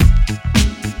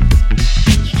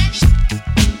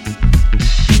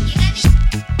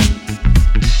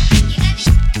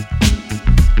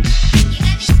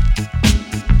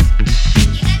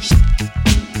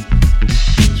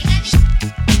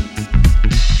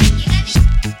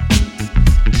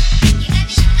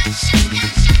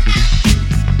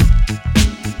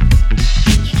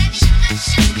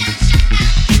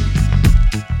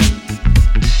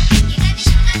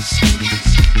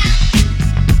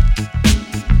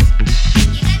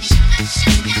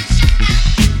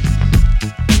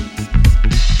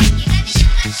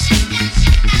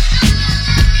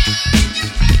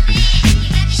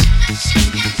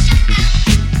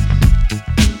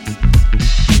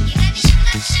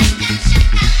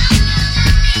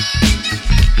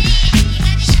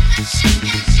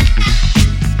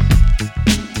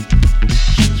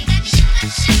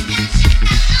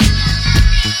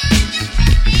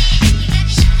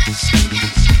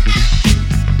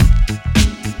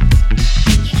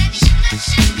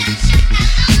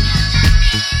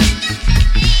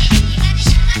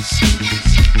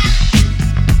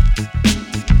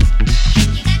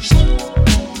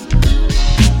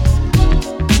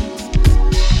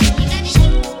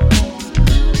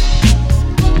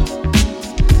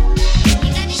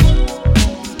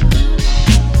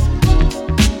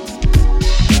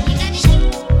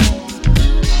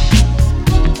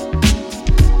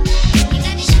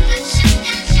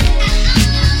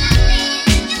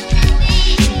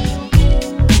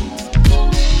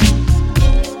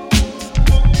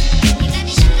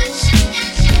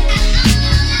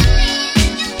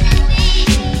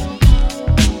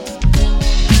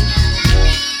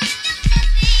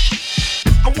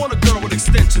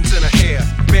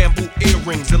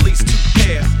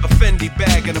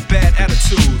and a bad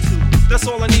attitude. That's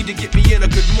all I need to get me in a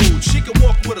good mood. She can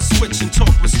walk with a switch and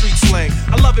talk with street slang.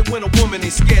 I love it when a woman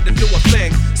ain't scared to do a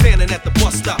thing. Standing at the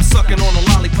bus stop, sucking on a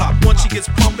lollipop. Once she gets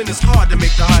pumping, it's hard to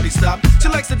make the hottie stop. She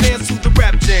likes to dance to the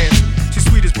rap jam. She's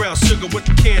sweet as brown sugar with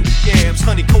the candy yams.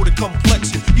 Honey-coated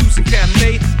complexion, using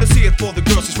Cabernet. Let's see it for the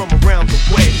girl, she's from around the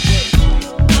way.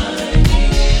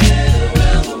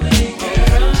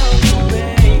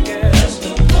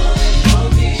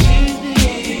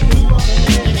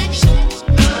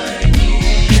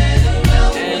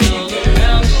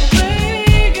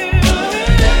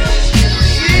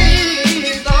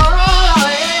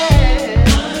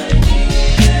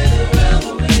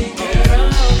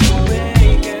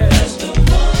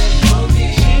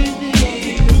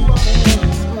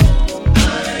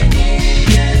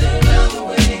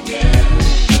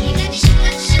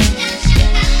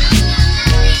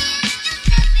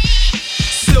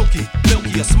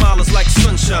 Her smile is like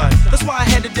sunshine. That's why I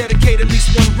had to dedicate at least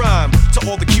one rhyme to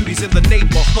all the cuties in the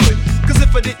neighborhood. Cause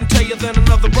if I didn't tell you, then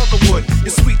another brother would.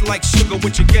 You're sweet like sugar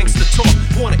with your gangster talk.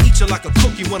 Wanna eat you like a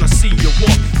cookie when I see you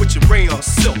walk. With your rayon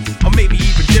silk, or maybe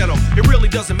even denim. It really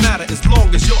doesn't matter as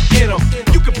long as you're in them.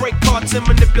 You can break hearts and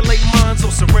manipulate minds, or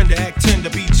surrender, act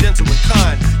tender, be gentle and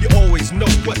kind. You always know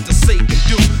what to say and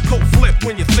do. Cold flip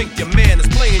when you think your man is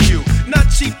playing you.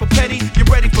 Not cheap or petty, you're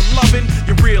ready for loving.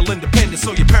 You're real independent,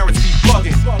 so your parents be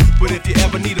bugging. But if you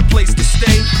ever need a place to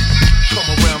stay, come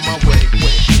around my way.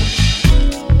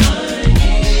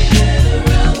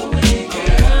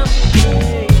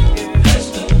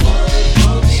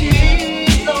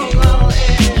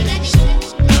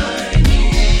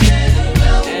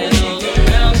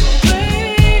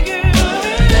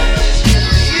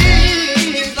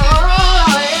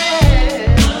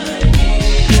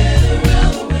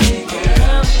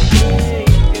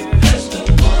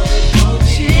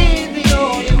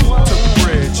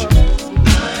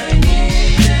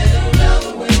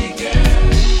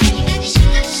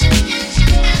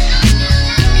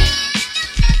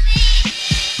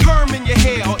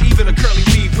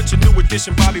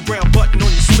 Edition Bobby Brown button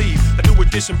on your sleeve. A new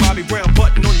edition Bobby Brown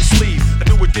button on your sleeve. A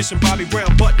new edition Bobby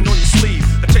Brown button on your sleeve.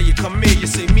 I tell you come here, you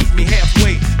say meet me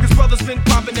halfway. Cause brothers been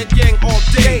popping that yang all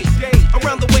day.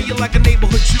 Around the way you're like a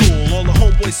neighborhood jewel. All the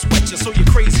homeboys sweat you so you're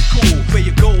crazy cool. Wear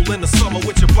your gold in the summer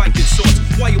with your biking shorts.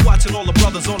 While you're watching all the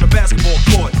brothers on the basketball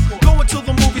court. Going to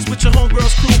the movies with your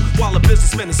homegirls crew. While the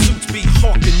businessmen in suits be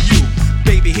hawking you.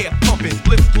 Baby hair pumping,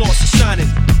 lip gloss is shining.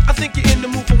 I think you're in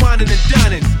the mood for whining and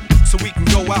dining. So we can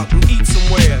go out and eat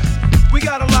somewhere. We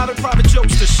got a lot of private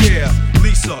jokes to share.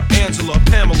 Lisa, Angela,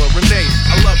 Pamela, Renee,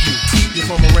 I love you. You're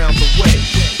from around the way.